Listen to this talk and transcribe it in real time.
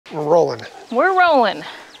We're rolling. We're rolling.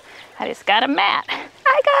 I just got a mat.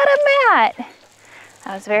 I got a mat.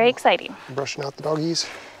 That was very exciting. Brushing out the doggies?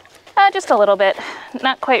 Just a little bit.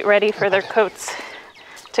 Not quite ready for their coats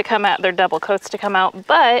to come out, their double coats to come out,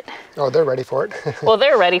 but... Oh, they're ready for it. Well,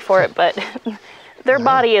 they're ready for it, but their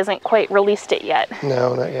body isn't quite released it yet.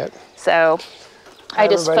 No, not yet. So I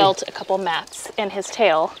just felt a couple mats in his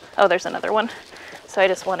tail. Oh, there's another one. So I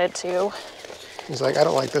just wanted to... He's like, I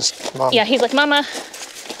don't like this, Mom. Yeah, he's like, Mama,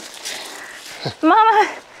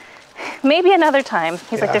 Mama, maybe another time.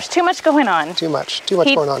 He's like, there's too much going on. Too much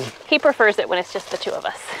going on. He prefers it when it's just the two of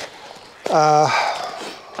us.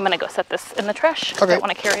 I'm gonna go set this in the trash. Okay. I don't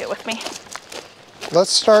want to carry it with me. Let's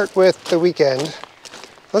start with the weekend.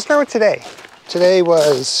 Let's start with today. Today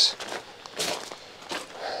was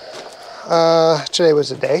a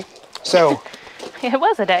day. So It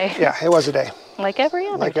was a day. yeah, it was a day. Like every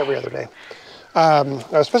other Like every other day. I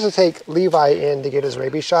was supposed to take Levi in to get his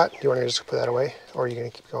rabies shot. Do you want to just put that away, or are you going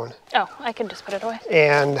to keep going? Oh, I can just put it away.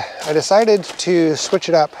 And I decided to switch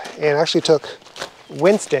it up and actually took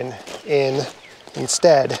Winston in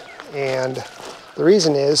instead. And the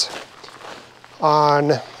reason is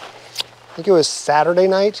on, I think it was Saturday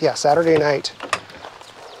night. Yeah, Saturday night.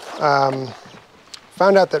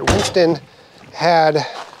 Found out that Winston had,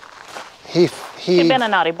 He'd been a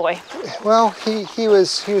naughty boy. well, he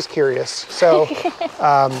was curious. So,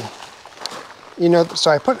 you know,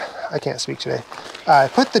 so I can't speak today. I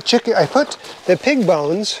put the pig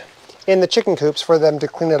bones in the chicken coops for them to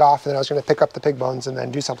clean it off, and then I was going to pick up the pig bones and then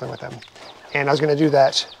do something with them. And I was going to do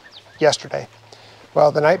that yesterday.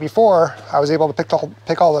 Well, the night before, I was able to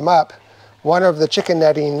pick all them up. One of the chicken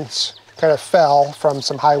nettings kind of fell from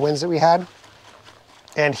some high winds that we had,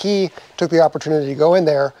 and he took the opportunity to go in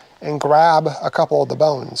there and grab a couple of the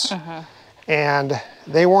bones. And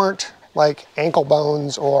they weren't like ankle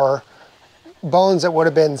bones or bones that would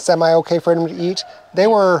have been semi-okay for him to eat. They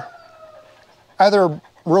were either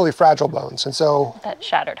really fragile bones, and so... That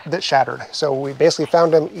shattered. So we basically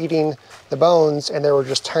found him eating the bones, and there were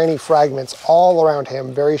just tiny fragments all around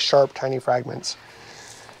him, very sharp, tiny fragments.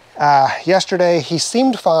 Yesterday, he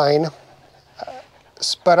seemed fine,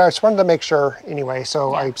 but I just wanted to make sure anyway,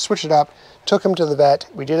 so I switched it up, took him to the vet,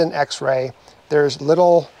 we did an x-ray. There's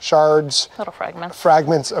little shards,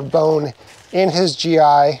 fragments of bone in his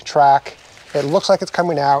GI tract. It looks like it's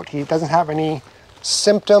coming out. He doesn't have any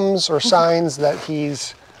symptoms or signs that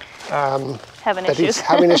he's having issues.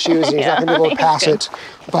 And he's not going to be able to pass it.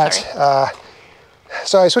 But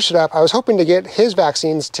so I switched it up. I was hoping to get his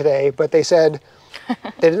vaccines today, but they said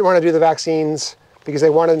they didn't want to do the vaccines because they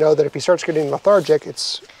want to know that if he starts getting lethargic,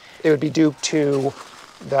 it would be due to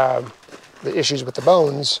the issues with the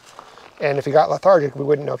bones. And if he got lethargic, we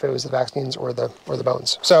wouldn't know if it was the vaccines or the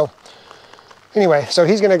bones. So anyway, so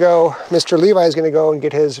he's going to go, Mr. Levi is going to go and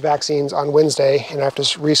get his vaccines on Wednesday, and I have to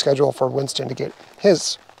reschedule for Winston to get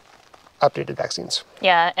his updated vaccines.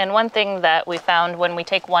 Yeah, and one thing that we found when we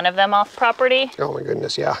take one of them off property. Oh my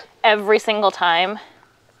goodness, yeah. Every single time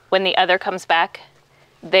when the other comes back,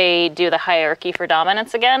 they do the hierarchy for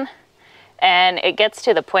dominance again. And it gets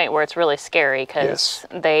to the point where it's really scary because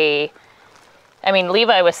Levi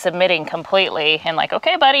was submitting completely and like,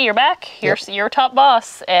 okay, buddy, you're back. You're top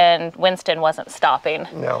boss. And Winston wasn't stopping.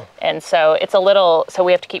 No. And so it's a little, so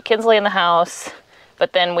we have to keep Kinsley in the house,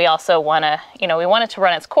 but then we also want to, we want it to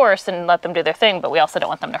run its course and let them do their thing, but we also don't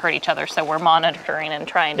want them to hurt each other. So we're monitoring and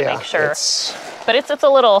trying to make sure. But it's a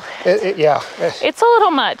little, it's a little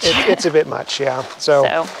much. It's a bit much, yeah.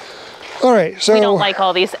 So. All right, so... We don't like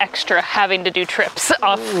all these extra having to do trips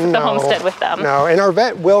off the homestead with them. No, and our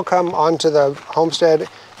vet will come onto the homestead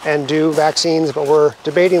and do vaccines, but we're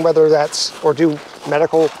debating whether or do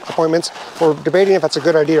medical appointments. We're debating if that's a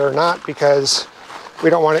good idea or not, because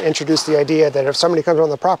we don't want to introduce the idea that if somebody comes on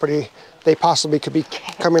the property, they possibly could be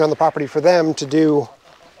coming on the property for them to do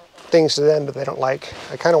things to them that they don't like.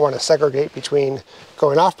 I kind of want to segregate between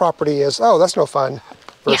going off property as, oh, that's no fun,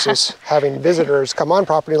 versus having visitors come on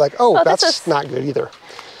property like, oh that's not good either.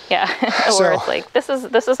 Yeah, or it's like, this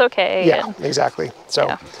is okay. Yeah, exactly.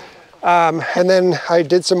 So, and then I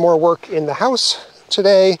did some more work in the house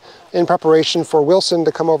today in preparation for Wilson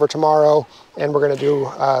to come over tomorrow, and we're going to do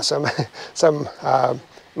some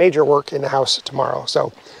major work in the house tomorrow.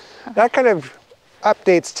 So that kind of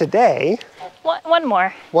updates today. One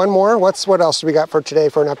more. One more? What else do we got for today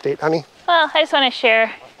for an update, honey? Well, I just want to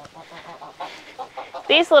share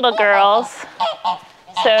these little girls.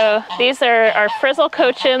 So these are our frizzle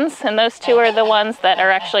cochins, and those two are the ones that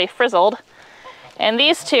are actually frizzled. And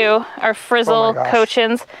these two are frizzle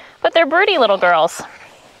cochins, but they're broody little girls.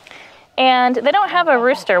 And they don't have a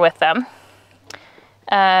rooster with them.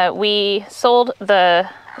 We sold the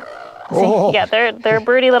Oh. Yeah, they're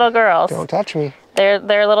broody little girls. Don't touch me.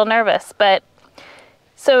 They're a little nervous, but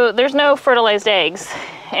so there's no fertilized eggs,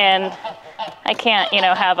 and I can't,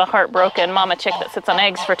 have a heartbroken mama chick that sits on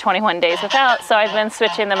eggs for 21 days without, so I've been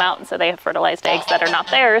switching them out, and so they have fertilized eggs that are not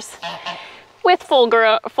theirs, with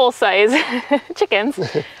full-size chickens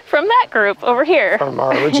from that group over here. From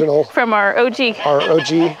our original. From our OG. Our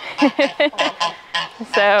OG.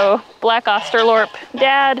 So, Black Australorp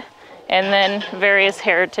dad, and then various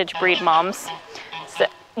heritage breed moms. So,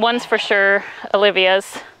 one's for sure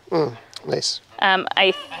Olivia's. Nice.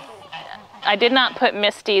 I did not put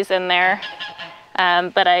Misty's in there,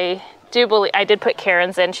 but I do believe I did put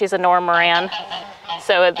Karen's in. She's a Normoran,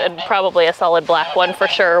 so it's probably a solid black one for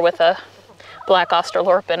sure with a Black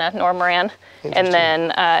Australorp and a Normoran. And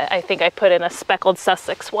then I think I put in a speckled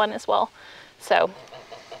Sussex one as well. So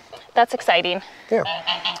that's exciting. Yeah.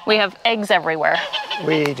 We have eggs everywhere.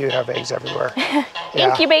 We do have eggs everywhere.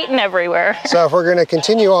 Incubating everywhere. So if we're going to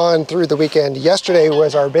continue on through the weekend, yesterday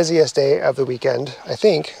was our busiest day of the weekend, I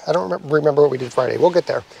think. I don't remember what we did Friday. We'll get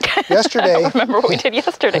there. Yesterday. I don't remember what we did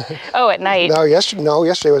yesterday. Oh, at night. No,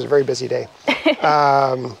 yesterday was a very busy day.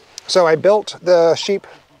 So I built the sheep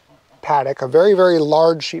paddock, a very, very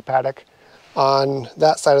large sheep paddock on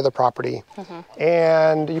that side of the property.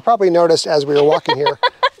 And you probably noticed as we were walking here,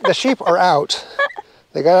 the sheep are out.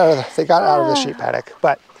 They got out of the sheep paddock.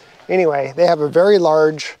 But anyway, they have a very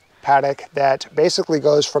large paddock that basically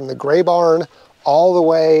goes from the gray barn all the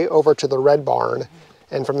way over to the red barn,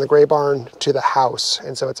 and from the gray barn to the house.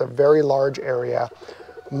 And so it's a very large area.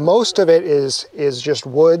 Most of it is just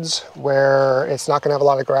woods where it's not gonna have a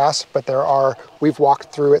lot of grass, but we've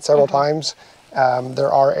walked through it several times.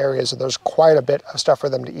 There are areas, there's quite a bit of stuff for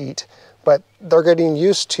them to eat, but they're getting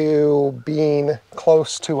used to being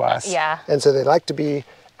close to us. Yeah. And so they like to be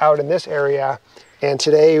out in this area. And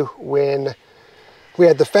today when we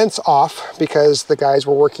had the fence off because the guys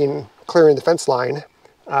were clearing the fence line,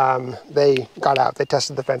 they got out, they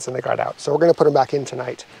tested the fence and they got out. So we're gonna put them back in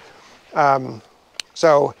tonight.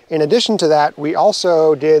 So in addition to that, we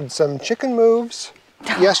also did some chicken moves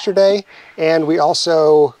yesterday, and we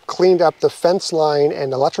also cleaned up the fence line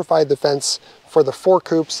and electrified the fence for the 4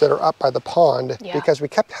 coops that are up by the pond, because we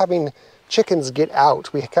kept having chickens get out.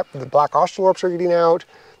 The Black Australorps were getting out,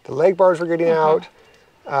 the leg bars were getting out.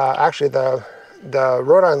 Actually, the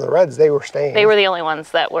Rhode Island Reds, they were staying. They were the only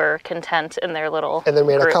ones that were content in their little And then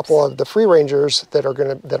we had groups. a couple of the free rangers that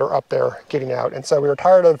are up there getting out. And so we were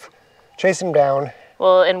tired of chasing them down.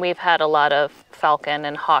 Well, and we've had a lot of falcon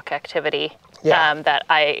and hawk activity that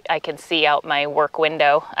I can see out my work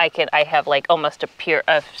window. I have like almost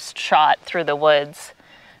a shot through the woods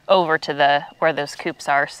over to where those coops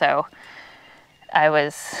are. So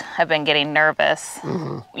I've been getting nervous,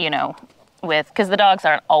 because the dogs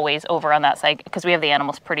aren't always over on that side, because we have the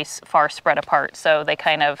animals pretty far spread apart. So they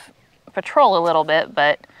kind of patrol a little bit,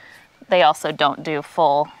 but they also don't do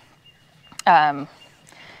full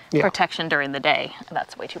protection during the day.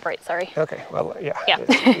 That's way too bright, sorry. Okay, well, yeah. Yeah.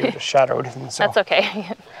 You're just shadowed. And so, That's okay.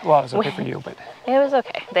 Well, it was okay for you, but. It was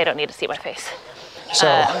okay. They don't need to see my face.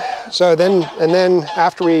 So then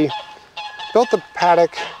after we built the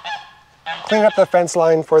paddock, cleaned up the fence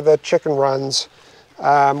line for the chicken runs,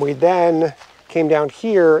 we then came down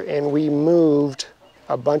here and we moved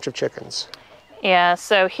a bunch of chickens. Yeah,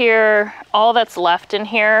 so here, all that's left in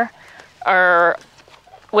here are,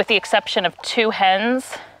 with the exception of 2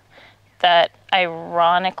 hens that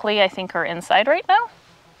ironically I think are inside right now.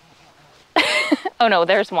 Oh no,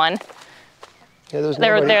 there's one. Yeah,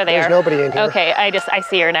 there they are. There's nobody in here. Okay, I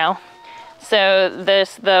see her now. So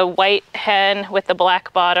there's the white hen with the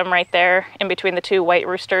black bottom right there in between the 2 white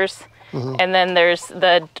roosters. And then there's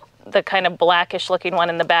the kind of blackish looking one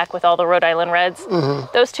in the back with all the Rhode Island Reds.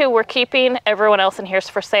 Those 2 we're keeping. Everyone else in here's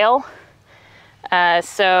for sale.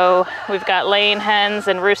 So we've got laying hens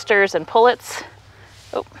and roosters and pullets.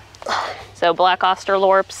 So Black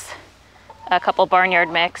Australorps, a couple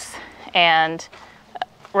barnyard mix, and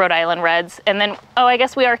Rhode Island Reds. And then, I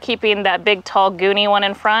guess we are keeping that big tall Goonie one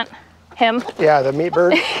in front. Him. Yeah, the meat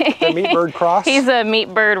bird. The meat bird cross. He's a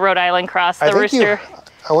meat bird Rhode Island cross. The rooster.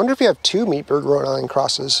 I wonder if you have 2 meat bird Rhode Island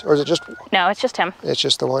crosses, or is it just? No, it's just him. It's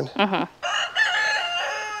just the one.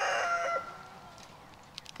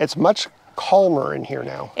 It's much calmer in here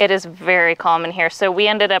now. It is very calm in here. So we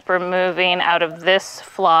ended up removing out of this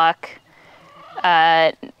flock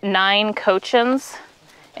 9 Cochins,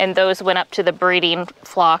 and those went up to the breeding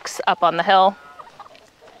flocks up on the hill.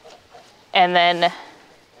 And then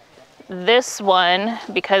this one,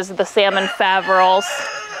 because of the salmon faverals,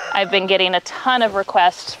 I've been getting a ton of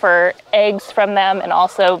requests for eggs from them and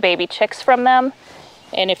also baby chicks from them.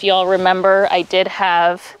 And if y'all remember, I did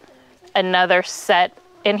have another set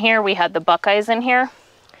in here. We had the Buckeyes in here,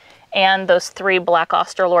 and those 3 black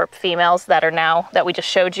Australorp females that are now, that we just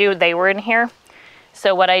showed you, they were in here.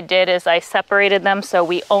 So what I did is I separated them, so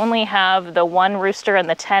we only have the 1 rooster and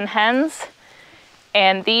the 10 hens,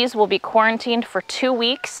 and these will be quarantined for 2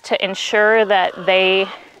 weeks to ensure that they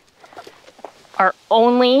are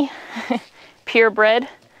only purebred,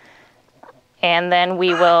 and then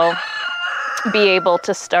we will be able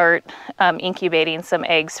to start incubating some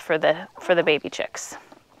eggs for the baby chicks.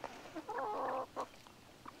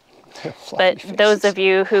 But those of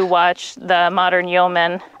you who watch the Modern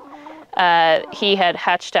Yeoman, he had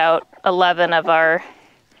hatched out 11 of our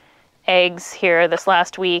eggs here this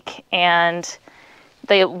last week, and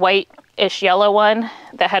the whitish yellow one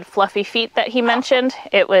that had fluffy feet that he mentioned,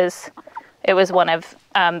 it was one of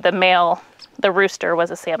the male. The rooster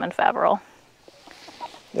was a salmon faverol.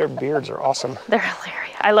 Their beards are awesome. They're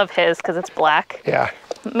hilarious. I love his because it's black. Yeah.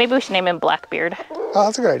 Maybe we should name him Blackbeard. Oh,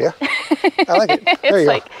 that's a good idea. I like it. There you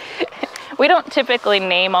go. We don't typically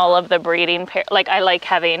name all of the breeding pair. Like, I like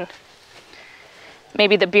having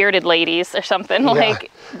maybe the bearded ladies or something. Yeah,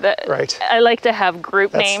 like right. I like to have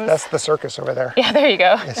group names. That's the circus over there. Yeah, there you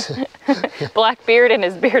go. Blackbeard and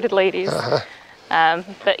his bearded ladies.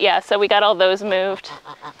 But yeah, so we got all those moved,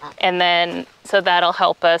 and then so that'll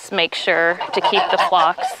help us make sure to keep the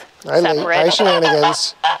flocks separate.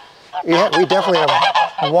 Shenanigans. We definitely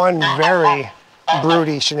have one very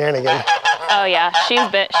broody shenanigan. Oh yeah,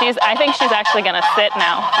 I think she's actually gonna sit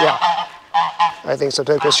now. Yeah, I think so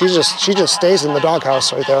too, because she just stays in the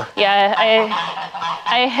doghouse right there. Yeah,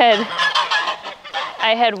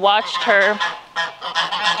 I had watched her.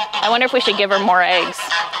 I wonder if we should give her more eggs,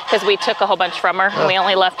 because we took a whole bunch from her and we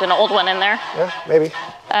only left an old one in there. Yeah, maybe.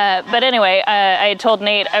 But anyway, I had told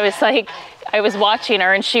Nate, I was watching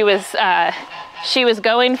her, and she was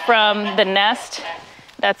going from the nest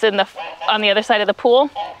that's on the other side of the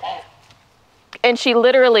pool, and she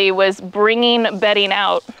literally was bringing bedding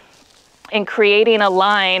out and creating a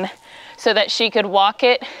line so that she could walk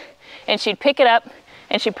it, and she'd pick it up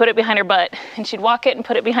and she'd put it behind her butt, and she'd walk it and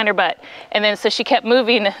put it behind her butt. And then so she kept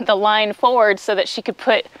moving the line forward so that she could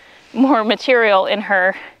put more material in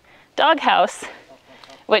her doghouse,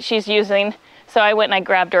 what she's using. So I went and I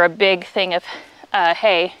grabbed her a big thing of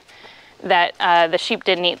hay that the sheep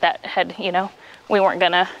didn't eat, that had, we weren't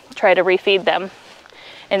gonna try to refeed them.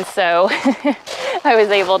 And so I was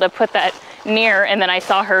able to put that near, and then I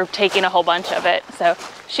saw her taking a whole bunch of it. So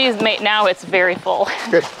now it's very full.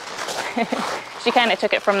 Good. She kind of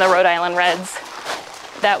took it from the Rhode Island Reds.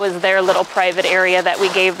 That was their little private area that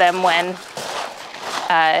we gave them when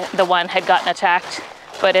the one had gotten attacked,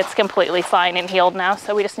 but it's completely fine and healed now.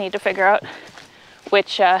 So we just need to figure out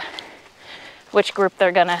which group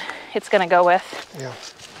it's gonna go with. Yeah.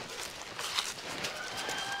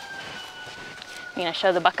 You gonna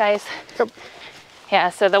show the Buckeyes? Yep. Yeah,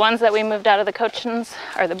 so the ones that we moved out of the Cochins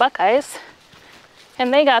are the Buckeyes,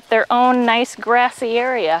 and they got their own nice grassy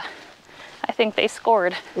area. I think they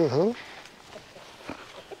scored. Mm-hmm.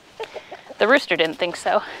 The rooster didn't think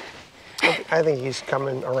so. I think he's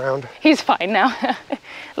coming around. He's fine now. A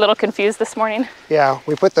little confused this morning. Yeah,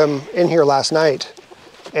 we put them in here last night,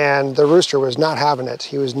 and the rooster was not having it.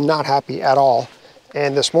 He was not happy at all.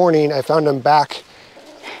 And this morning I found him back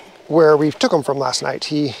where we took him from last night.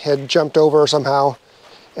 He had jumped over somehow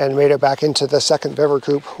and made it back into the second beaver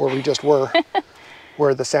coop where we just were,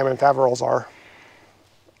 where the salmon faverols are.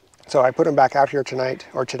 So I put him back out here tonight,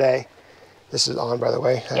 or today. This is on, by the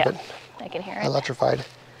way. Yeah, I can hear it. Electrified.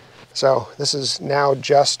 So this is now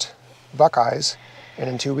just Buckeyes, and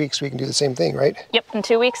in 2 weeks we can do the same thing, right? Yep, in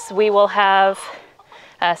 2 weeks we will have,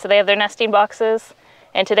 so they have their nesting boxes,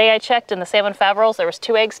 and today I checked in the salmon faverols, there was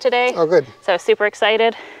 2 eggs today. Oh, good. So I was super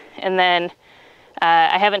excited. And then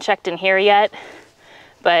I haven't checked in here yet,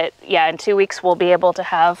 but yeah, in 2 weeks we'll be able to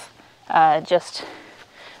have just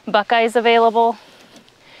Buckeyes available,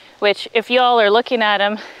 which if y'all are looking at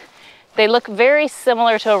them, they look very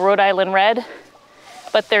similar to a Rhode Island Red,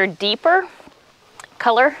 but they're deeper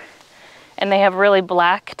color, and they have really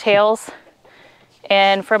black tails.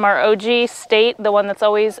 And from our OG state, the one that's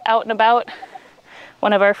always out and about,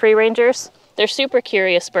 one of our free rangers, they're super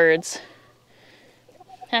curious birds.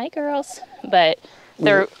 Hi, girls. But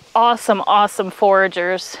they're awesome, awesome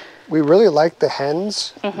foragers. We really like the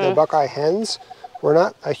hens, the Buckeye hens. We're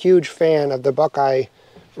not a huge fan of the Buckeye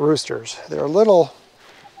roosters. They're a little...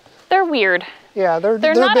 They're weird. Yeah, they're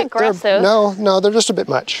not aggressive. No, they're just a bit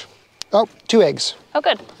much. Oh, 2 eggs. Oh,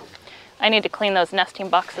 good. I need to clean those nesting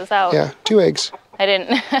boxes out. Yeah, 2 eggs. I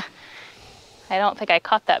don't think I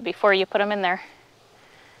caught that before you put them in there.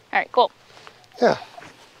 All right, cool. Yeah.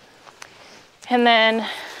 And then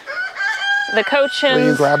The cochins. Will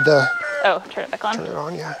you grab the... Oh, turn it back on. Turn it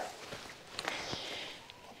on, yeah.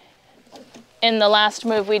 And the last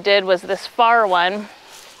move we did was this far one.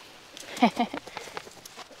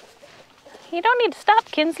 You don't need to stop,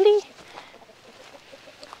 Kinsley.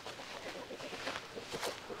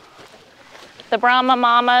 The Brahma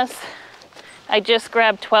mamas, I just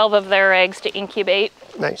grabbed 12 of their eggs to incubate.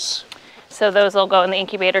 Nice. So those will go in the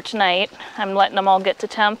incubator tonight. I'm letting them all get to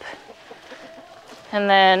temp. And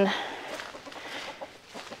then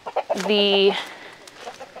these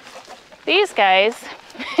guys,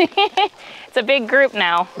 it's a big group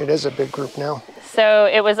now. It is a big group now. So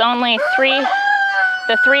it was only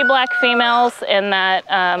the three black females and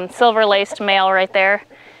that silver-laced male right there.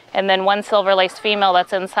 And then one silver-laced female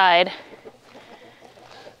that's inside.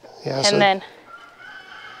 Yeah, and then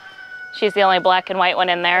she's the only black and white one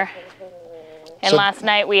in there. And last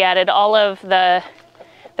night we added all of they're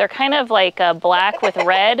kind of like black with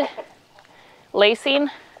red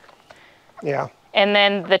lacing. Yeah. And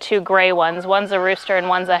then the two gray ones. One's a rooster and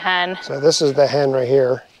one's a hen. So this is the hen right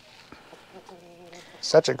here.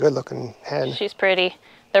 Such a good looking hen. She's pretty.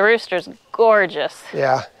 The rooster's gorgeous.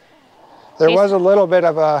 Yeah. There was a little bit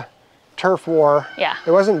of a turf war. Yeah.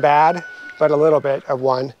 It wasn't bad, but a little bit of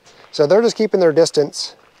one. So they're just keeping their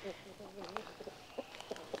distance.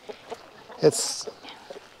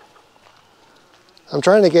 I'm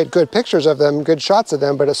trying to get good pictures of them, good shots of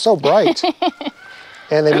them, but it's so bright.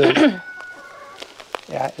 And they move.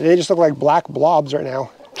 Yeah, they just look like black blobs right now.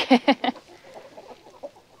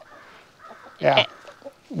 Yeah.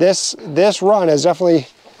 This run has definitely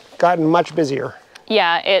gotten much busier.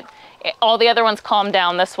 Yeah, all the other ones calmed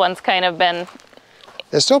down. This one's kind of been...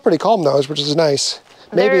 It's still pretty calm though, which is nice.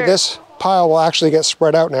 Maybe this pile will actually get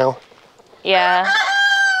spread out now. Yeah.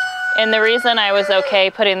 And the reason I was okay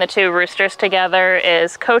putting the two roosters together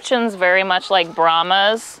is cochins, very much like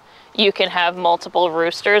Brahmas, you can have multiple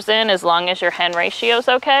roosters in as long as your hen ratio is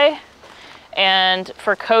okay. And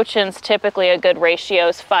for cochins, typically a good ratio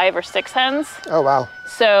is 5 or 6 hens. Oh, wow.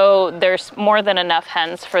 So there's more than enough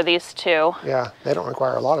hens for these two. Yeah, they don't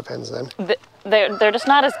require a lot of hens then. They're just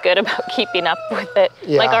not as good about keeping up with it.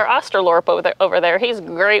 Yeah. Like our Australorp over there, he's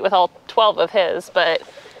great with all 12 of his, but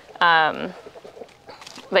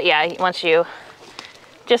yeah, once you,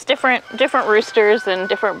 just different roosters and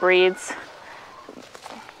different breeds.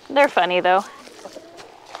 They're funny though.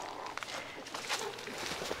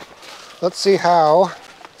 Let's see how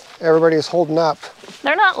everybody's holding up.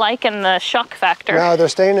 They're not liking the shock factor. No, they're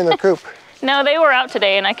staying in their coop. No, they were out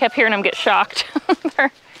today and I kept hearing them get shocked.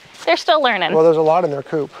 They're still learning. Well, there's a lot in their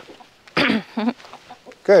coop.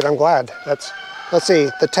 Good, I'm glad. Let's see,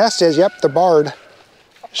 the test is, yep, the Bard,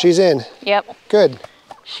 she's in. Yep. Good.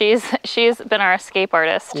 She's been our escape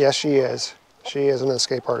artist. Yes, she is. She is an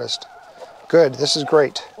escape artist. Good, this is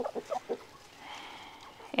great.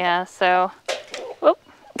 Yeah, so, whoop.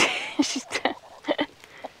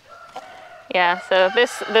 Yeah, so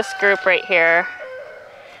this group right here,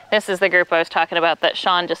 this is the group I was talking about that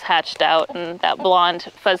Sean just hatched out, and that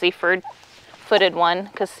blonde fuzzy footed one,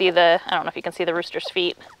 I don't know if you can see the rooster's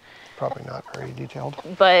feet. Probably not very detailed.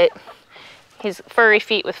 But he's furry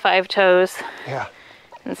feet with 5 toes. Yeah.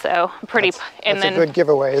 And so pretty. That's a good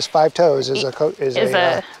giveaway. His 5 toes is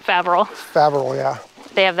a Faverol. Faverol, yeah.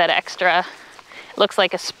 They have that extra. Looks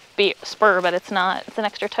like a spur, but it's not. It's an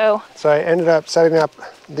extra toe. So I ended up setting up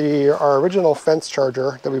our original fence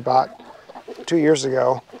charger that we bought 2 years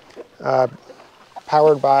ago,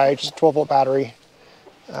 powered by just a 12-volt battery.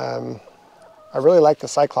 I really like the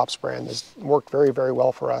Cyclops brand. This worked very, very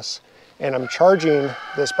well for us. And I'm charging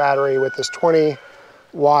this battery with this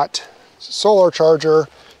 20-watt solar charger,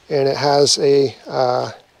 and it has a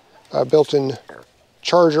built-in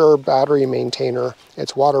charger battery maintainer.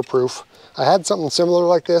 It's waterproof. I had something similar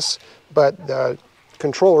like this, but the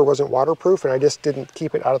controller wasn't waterproof, and I just didn't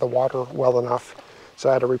keep it out of the water well enough, so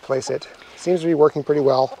I had to replace it. Seems to be working pretty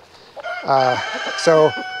well.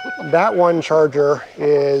 So that one charger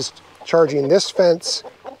is charging this fence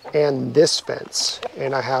and this fence,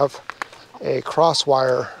 and I have a cross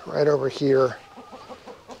wire right over here.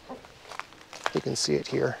 You can see it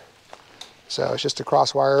here. So it's just a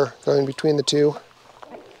cross wire going between the two.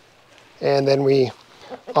 And then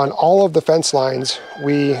on all of the fence lines,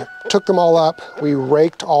 we took them all up, we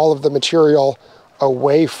raked all of the material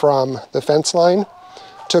away from the fence line,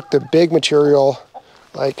 took the big material,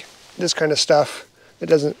 like this kind of stuff that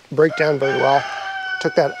doesn't break down very well,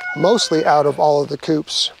 took that mostly out of all of the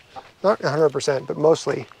coops, not 100%, but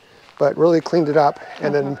mostly, but really cleaned it up,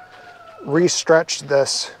 and then re-stretched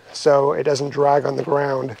this so it doesn't drag on the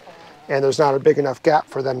ground, and there's not a big enough gap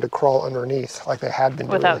for them to crawl underneath like they had been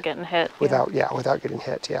doing. Without getting hit. Without getting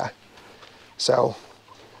hit, yeah. So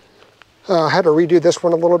I had to redo this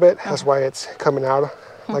one a little bit. That's why it's coming out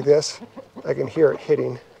like this. I can hear it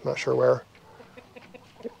hitting. I'm not sure where.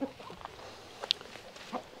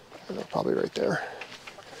 Probably right there.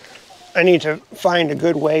 I need to find a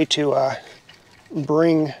good way to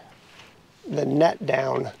bring the net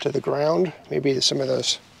down to the ground. Maybe some of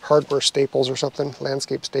those hardware staples or something,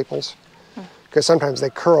 landscape staples. Because sometimes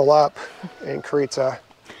they curl up and creates a...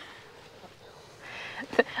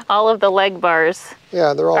 All of the leg bars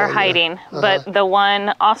Yeah, they're all are hiding, but the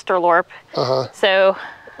one Australorp, so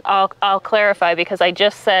I'll clarify because I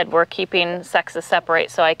just said we're keeping sexes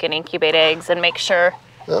separate so I can incubate eggs and make sure.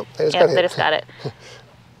 Oh, they just Yeah, got they just got it.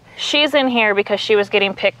 She's in here because she was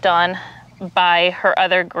getting picked on by her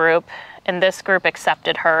other group, and this group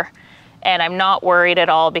accepted her. And I'm not worried at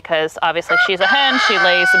all because obviously she's a hen. She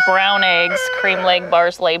lays brown eggs. Cream leg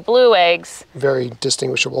bars lay blue eggs. Very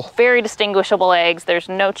distinguishable. Very distinguishable eggs. There's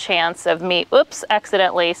no chance of me, oops,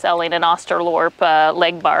 accidentally selling an Australorp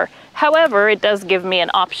leg bar. However, it does give me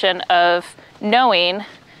an option of knowing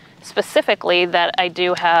specifically that I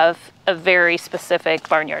do have a very specific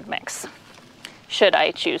barnyard mix, should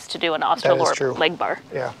I choose to do an Australorp leg bar.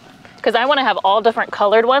 Yeah. Because I want to have all different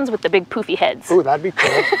colored ones with the big poofy heads. Ooh, that'd be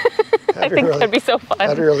cool. I think that'd be so fun.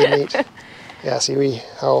 That'd be really neat. Yeah, see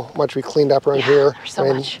how much we cleaned up around here. There's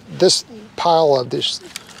so much. This pile of these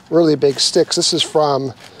really big sticks, this is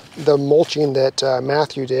from the mulching that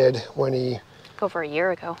Matthew did when he... Over a year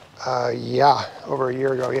ago. Yeah, over a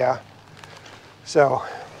year ago, yeah. So,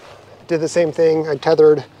 did the same thing. I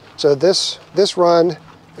tethered. So this run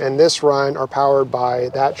and this run are powered by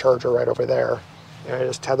that charger right over there. And I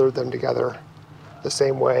just tethered them together the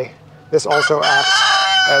same way. This also acts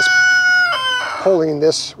as pulling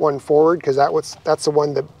this one forward because that's the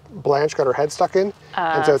one that Blanche got her head stuck in.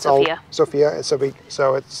 And so it's Sophia. Sophia, and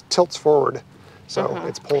so it tilts forward. So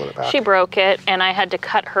it's pulling it back. She broke it and I had to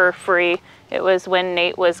cut her free. It was when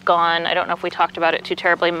Nate was gone. I don't know if we talked about it too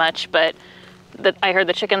terribly much, but I heard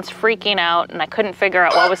the chickens freaking out and I couldn't figure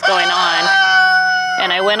out what was going on.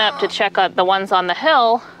 And I went up to check out the ones on the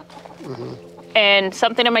hill. And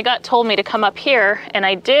something in my gut told me to come up here, and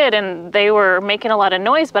I did, and they were making a lot of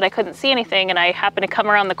noise, but I couldn't see anything, and I happened to come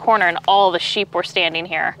around the corner, and all the sheep were standing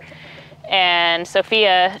here. And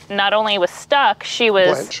Sophia not only was stuck, she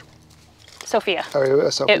was... Blanche. Sophia. Oh, it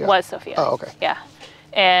was Sophia. It was Sophia. Oh, okay. Yeah.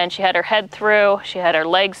 And she had her head through, she had her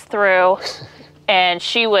legs through, and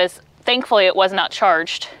she was, thankfully it was not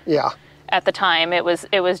charged. Yeah. At the time. It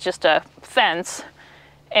was just a fence,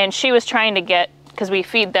 and she was trying to get, because we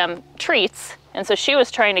feed them treats, and so she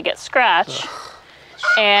was trying to get Scratch,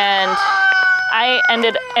 and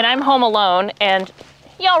I'm home alone, and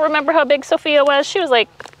y'all remember how big Sophia was? She was like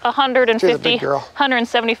 150,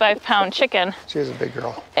 175 pound chicken. She was a big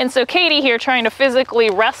girl. And so Katie here trying to physically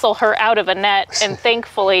wrestle her out of a net, and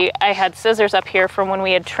thankfully I had scissors up here from when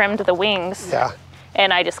we had trimmed the wings. Yeah.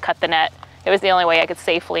 And I just cut the net. It was the only way I could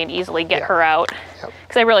safely and easily get her out,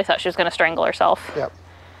 because I really thought she was going to strangle herself. Yep.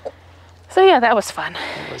 So yeah, that was fun.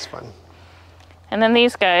 It was fun. And then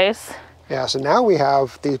these guys. Yeah, so now we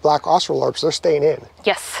have these black Australorps. They're staying in.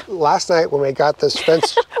 Yes. Last night when we got this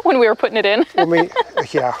fence... when we were putting it in. when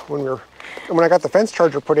I got the fence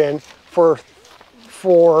charger put in for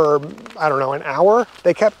I don't know, an hour,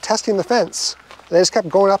 they kept testing the fence. They just kept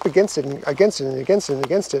going up against it and against it and against it and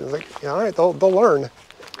against it. It's like, all right, they'll learn.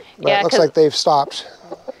 But yeah, it looks like they've stopped,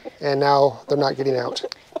 and now they're not getting out.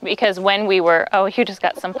 Because when we were, oh, you just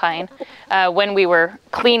got some pine. When we were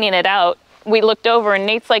cleaning it out, we looked over and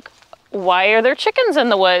Nate's like, why are there chickens in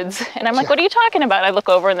the woods? And I'm like, what are you talking about? I look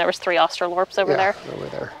over and there was 3 Australorps over there. Over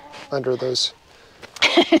there, under those.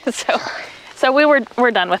 so we're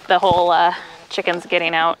done with the whole chickens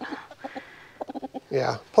getting out.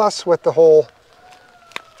 Yeah, plus with the whole,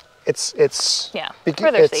 it's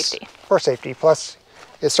for their safety. For safety, plus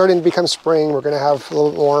it's starting to become spring. We're gonna have a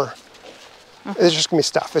little more, it's just gonna be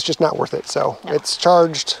stuff. It's just not worth it. So it's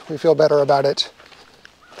charged, we feel better about it.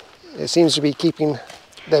 It seems to be keeping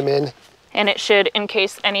them in. And it should, in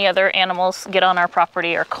case any other animals get on our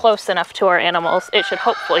property or close enough to our animals, it should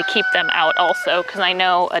hopefully keep them out also, because I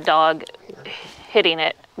know a dog hitting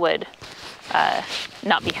it would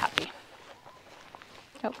not be happy.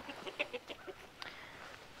 Oh.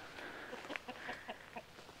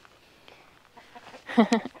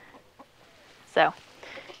 So,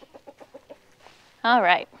 all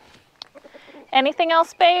right. Anything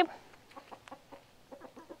else, babe?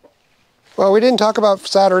 Well, we didn't talk about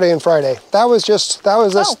Saturday and Friday. That was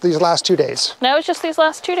these last 2 days. That was just these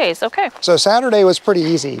last 2 days, okay. So Saturday was pretty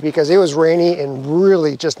easy because it was rainy and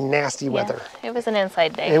really just nasty weather. It was an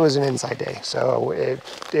inside day. It was an inside day, so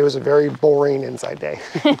it was a very boring inside day.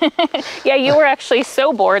 Yeah, you were actually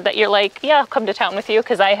so bored that you're like, yeah, I'll come to town with you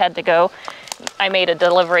because I had to go. I made a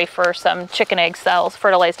delivery for some chicken egg cells,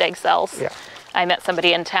 fertilized egg cells. Yeah. I met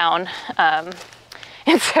somebody in town.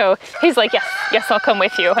 And so he's like, yes, I'll come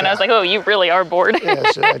with you. And I was like, oh, you really are bored. Yeah,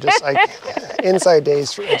 inside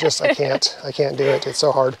days, I can't do it. It's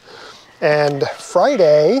so hard. And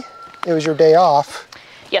Friday, it was your day off.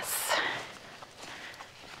 Yes.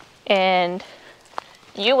 And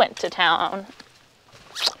you went to town.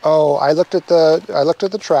 Oh, I looked at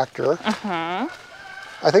the tractor.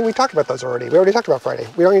 I think we talked about those already. We already talked about Friday.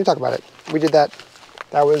 We don't need to talk about it. We did that.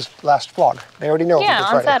 That was last vlog. They already know. Yeah,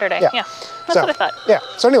 on Saturday. Yeah. That's what I thought. Yeah.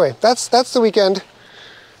 So anyway, that's the weekend.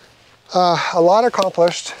 A lot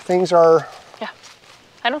accomplished. Things are. Yeah.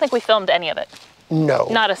 I don't think we filmed any of it. No.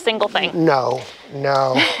 Not a single thing. No.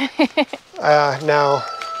 No. No.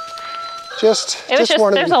 There's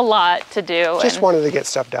a lot to do. Just wanted to get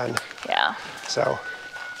stuff done. Yeah. So.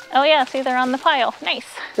 Oh yeah, see, they're on the pile. Nice.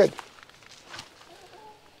 Good.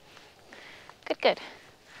 Good.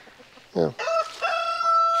 Yeah.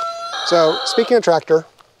 So, speaking of tractor,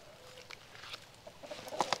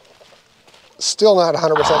 still not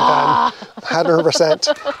 100% done,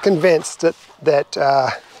 100% convinced that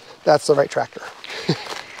that's the right tractor.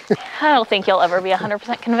 I don't think you'll ever be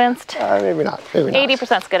 100% convinced. Maybe not.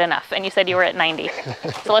 80% is good enough, and you said you were at 90.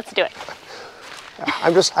 So let's do it.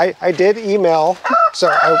 I did email, so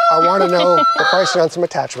I want to know the pricing on some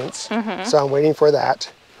attachments, so I'm waiting for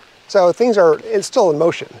that. So it's still in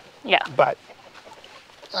motion. Yeah. But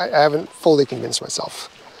I haven't fully convinced myself.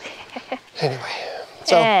 Anyway.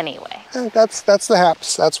 That's the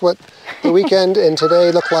haps. That's what the weekend and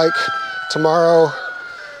today look like. Tomorrow,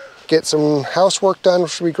 get some housework done,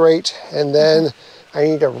 which would be great. And then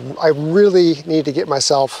I really need to get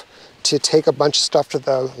myself to take a bunch of stuff to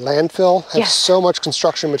the landfill. I have so much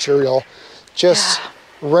construction material just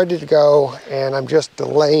ready to go, and I'm just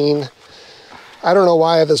delaying. I don't know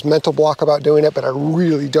why I have this mental block about doing it, but I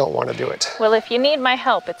really don't want to do it. Well, if you need my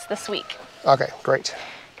help, it's this week. Okay, great.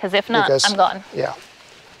 Because if not, I'm gone. Yeah.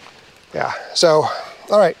 So,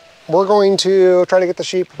 all right. We're going to try to get the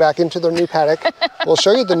sheep back into their new paddock. We'll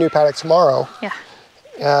show you the new paddock tomorrow. Yeah.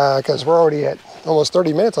 Because we're already at almost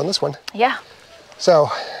 30 minutes on this one. Yeah. So,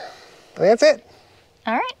 I think that's it.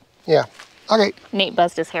 All right. Yeah. Okay. Nate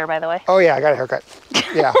buzzed his hair, by the way. Oh yeah, I got a haircut.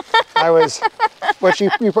 Yeah. Which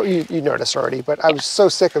you noticed already, but I was so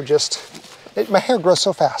sick of my hair grows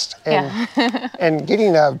so fast. And and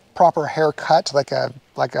getting a proper haircut, like a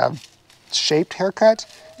shaped haircut,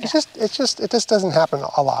 it just doesn't happen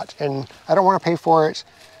a lot. And I don't want to pay for it.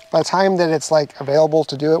 By the time that it's like available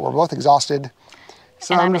to do it, we're both exhausted.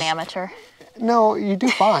 So and I'm an amateur. No, you do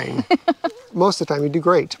fine. Most of the time you do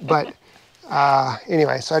great. But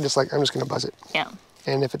anyway, so I'm just gonna buzz it. Yeah.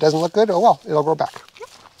 And if it doesn't look good, oh well, it'll grow back.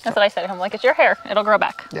 That's what I said. I'm like, it's your hair. It'll grow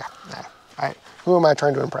back. Yeah. Who am I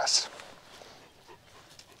trying to impress?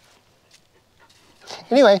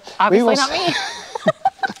 Anyway, obviously not me.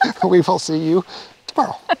 We will see you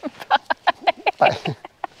tomorrow. Bye.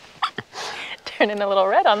 Turning a little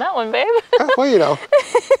red on that one, babe. Well, you know.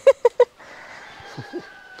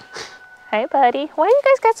 Hey, buddy. Why do you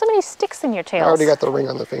guys got so many sticks in your tails? I already got the ring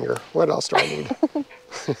on the finger. What else do I need?